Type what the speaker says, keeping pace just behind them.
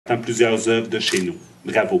dans plusieurs œuvres de chez nous.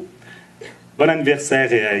 Bravo. Bon anniversaire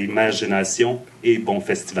à Image+Nation et bon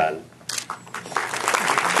festival.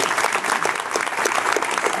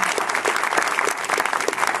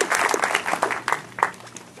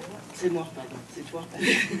 C'est moi, pardon. C'est toi.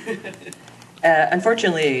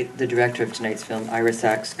 Unfortunately, the director of tonight's film, Ira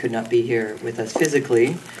Sachs, could not be here with us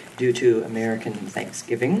physically due to American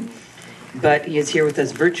Thanksgiving, but he is here with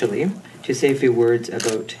us virtually to say a few words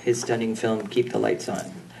about his stunning film, Keep the Lights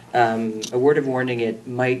On. A word of warning,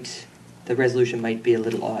 the resolution might be a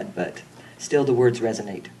little odd, but still the words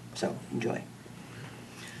resonate, so enjoy.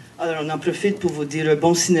 Alors, on en profite pour vous dire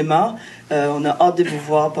bon cinéma. On a hâte de vous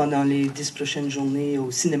voir pendant les 10 prochaines journées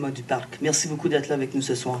au cinéma du parc. Merci beaucoup d'être là avec nous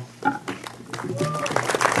ce soir.